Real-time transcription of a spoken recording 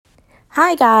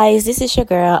Hi guys, this is your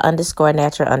girl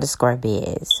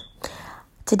 _natural_biz.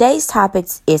 Today's topic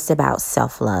is about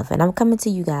self-love, and I'm coming to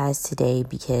you guys today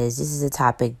because this is a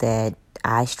topic that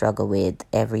I struggle with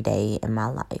every day in my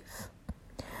life.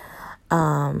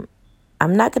 I'm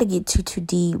not gonna get too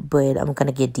deep, but I'm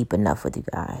gonna get deep enough with you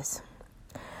guys.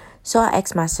 So I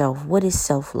asked myself, what is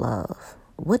self-love?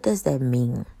 What does that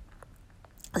mean?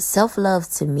 Self-love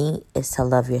to me is to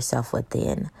love yourself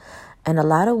within. And a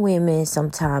lot of women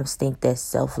sometimes think that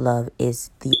self-love is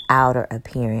the outer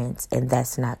appearance, and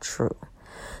that's not true.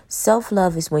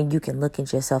 Self-love is when you can look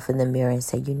at yourself in the mirror and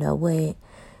say, you know what?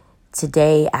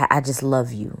 Today, I just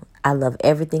love you. I love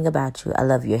everything about you. I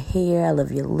love your hair. I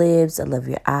love your lips. I love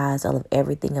your eyes. I love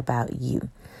everything about you.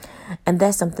 And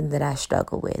that's something that I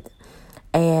struggle with.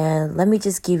 And let me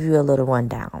just give you a little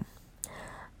rundown.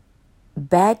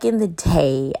 Back in the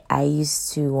day, I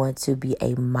used to want to be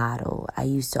a model. I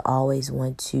used to always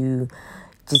want to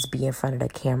just be in front of the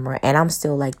camera, and I'm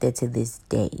still like that to this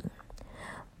day.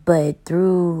 But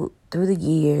through the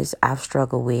years, I've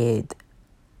struggled with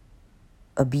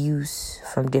abuse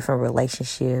from different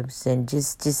relationships and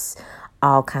just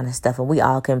all kind of stuff, and we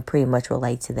all can pretty much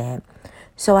relate to that.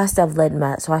 So I started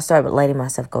letting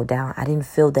myself go down. I didn't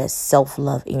feel that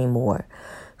self-love anymore.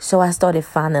 So I started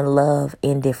finding love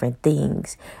in different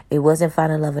things. It wasn't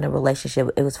finding love in a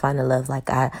relationship. It was finding love my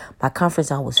comfort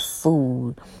zone was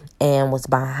food and was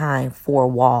behind four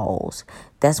walls.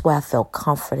 That's where I felt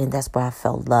comfort and that's where I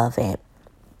felt love at.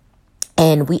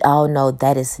 And we all know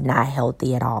that is not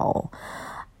healthy at all.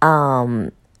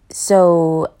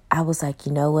 So I was like,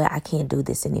 you know what? I can't do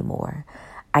this anymore.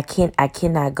 I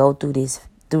cannot go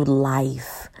through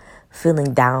life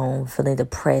feeling down, feeling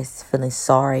depressed, feeling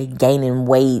sorry, gaining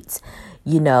weight,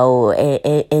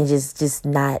 and just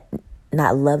not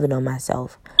loving on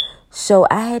myself. So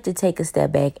I had to take a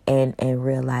step back and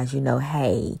realize,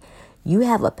 hey, you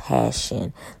have a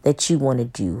passion that you want to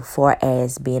do for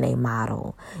as being a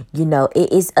model.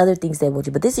 It is other things that want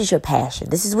you, but this is your passion.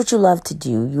 This is what you love to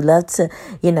do. You love to,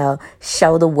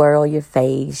 show the world your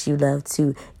face. You love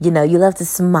to, you love to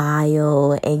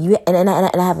smile, and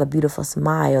I have a beautiful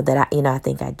smile that I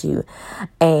think I do,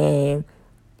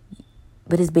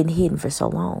 but it's been hidden for so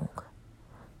long.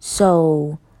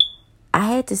 So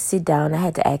I had to sit down. I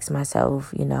had to ask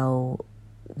myself,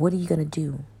 what are you gonna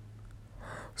do?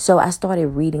 So I started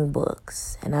reading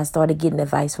books and I started getting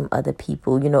advice from other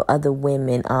people, other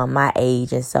women my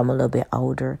age and some a little bit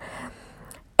older.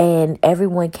 And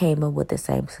everyone came up with the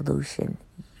same solution.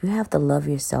 You have to love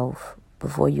yourself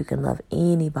before you can love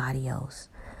anybody else.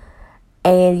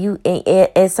 And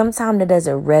sometimes it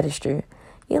doesn't register.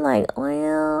 You're like,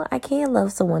 well, I can't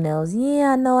love someone else.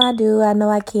 Yeah, I know I do. I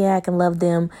know I can. I can love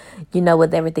them,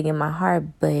 with everything in my heart.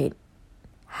 But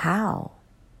how?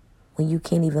 When you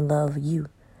can't even love you.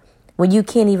 When you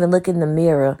can't even look in the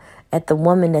mirror at the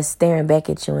woman that's staring back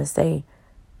at you and say,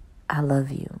 I love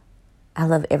you. I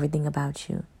love everything about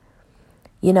you.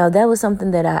 That was something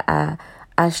that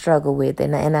I struggle with,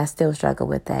 and I still struggle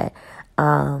with that.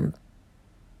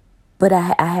 But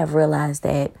I have realized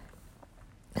that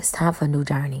it's time for a new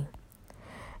journey.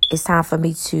 It's time for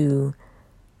me to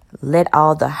let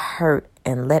all the hurt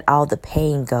and let all the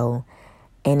pain go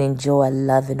and enjoy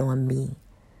loving on me.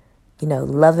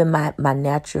 Loving my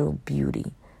natural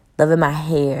beauty, loving my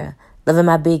hair, loving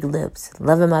my big lips,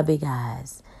 loving my big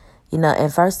eyes.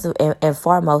 And first and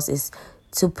foremost is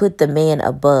to put the man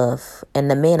above. And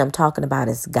the man I'm talking about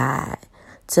is God.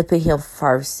 To put him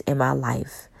first in my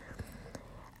life.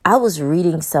 I was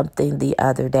reading something the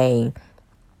other day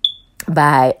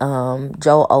by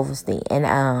Joel Osteen. And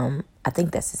I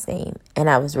think that's his name.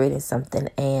 And I was reading something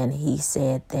and he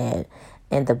said that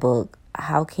in the book,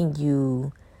 how can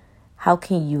you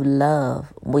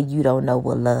love when you don't know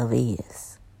what love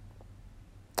is?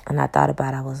 And I thought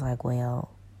about it. I was like,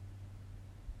 well,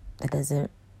 that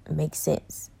doesn't make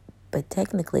sense. But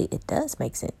technically, it does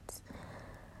make sense.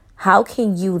 How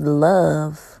can you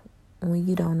love when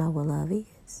you don't know what love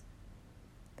is?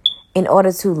 In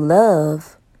order to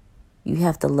love, you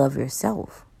have to love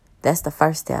yourself. That's the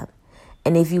first step.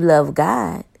 And if you love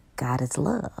God, God is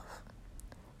love.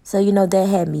 So, that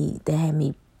had me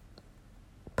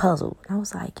puzzled. I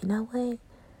was like, you know what?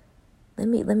 Let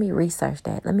me research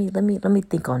that. Let me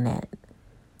think on that.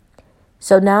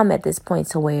 So now I'm at this point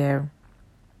to where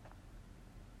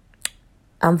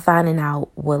I'm finding out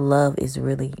what love is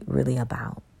really, really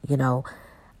about.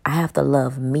 I have to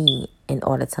love me in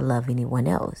order to love anyone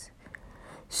else.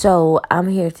 So I'm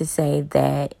here to say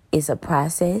that it's a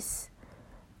process,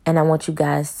 and I want you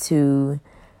guys to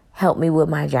help me with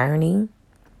my journey.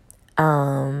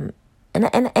 And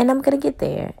I'm gonna get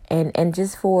there. And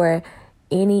just for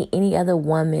any other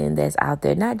woman that's out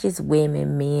there, not just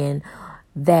women, men,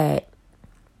 that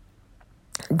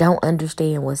don't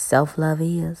understand what self-love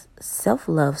is.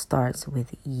 Self-love starts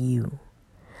with you.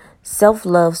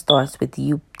 Self-love starts with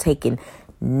you taking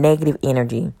negative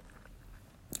energy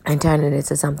and turning it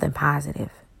into something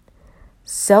positive.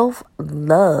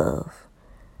 Self-love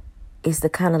is the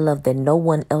kind of love that no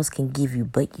one else can give you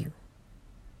but you.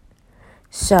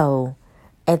 So,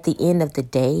 at the end of the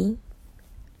day,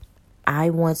 I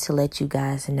want to let you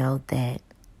guys know that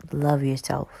love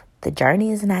yourself. The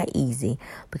journey is not easy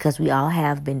because we all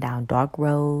have been down dark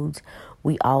roads.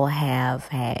 We all have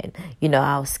had,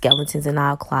 our skeletons in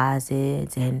our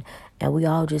closets, and we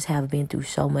all just have been through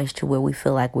so much to where we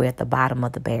feel like we're at the bottom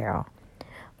of the barrel.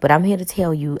 But I'm here to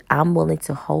tell you, I'm willing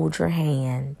to hold your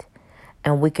hand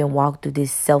and we can walk through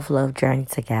this self-love journey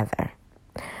together.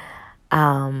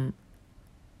 And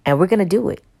we're going to do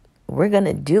it. We're going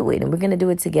to do it, and we're going to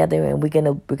do it together, and we're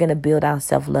going to build our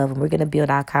self-love, and we're going to build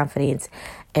our confidence,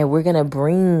 and we're going to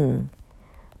bring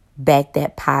back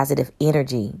that positive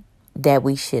energy that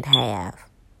we should have.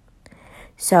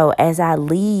 So as I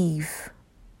leave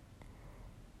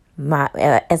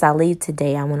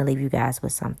today, I want to leave you guys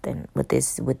with something, with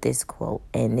this quote,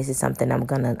 and this is something I'm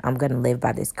going to live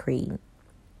by this creed.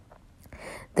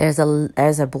 There's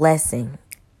a blessing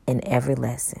in every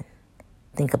lesson.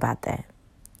 Think about that.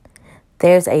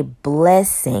 There's a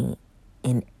blessing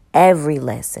in every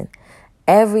lesson.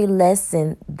 Every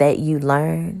lesson that you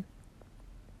learn,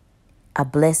 a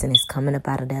blessing is coming up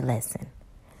out of that lesson.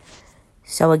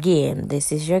 So again,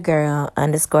 this is your girl,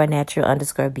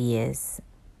 _natural_biz.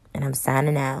 And I'm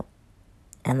signing out.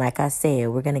 And like I said,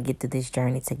 we're going to get through this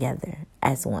journey together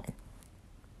as one.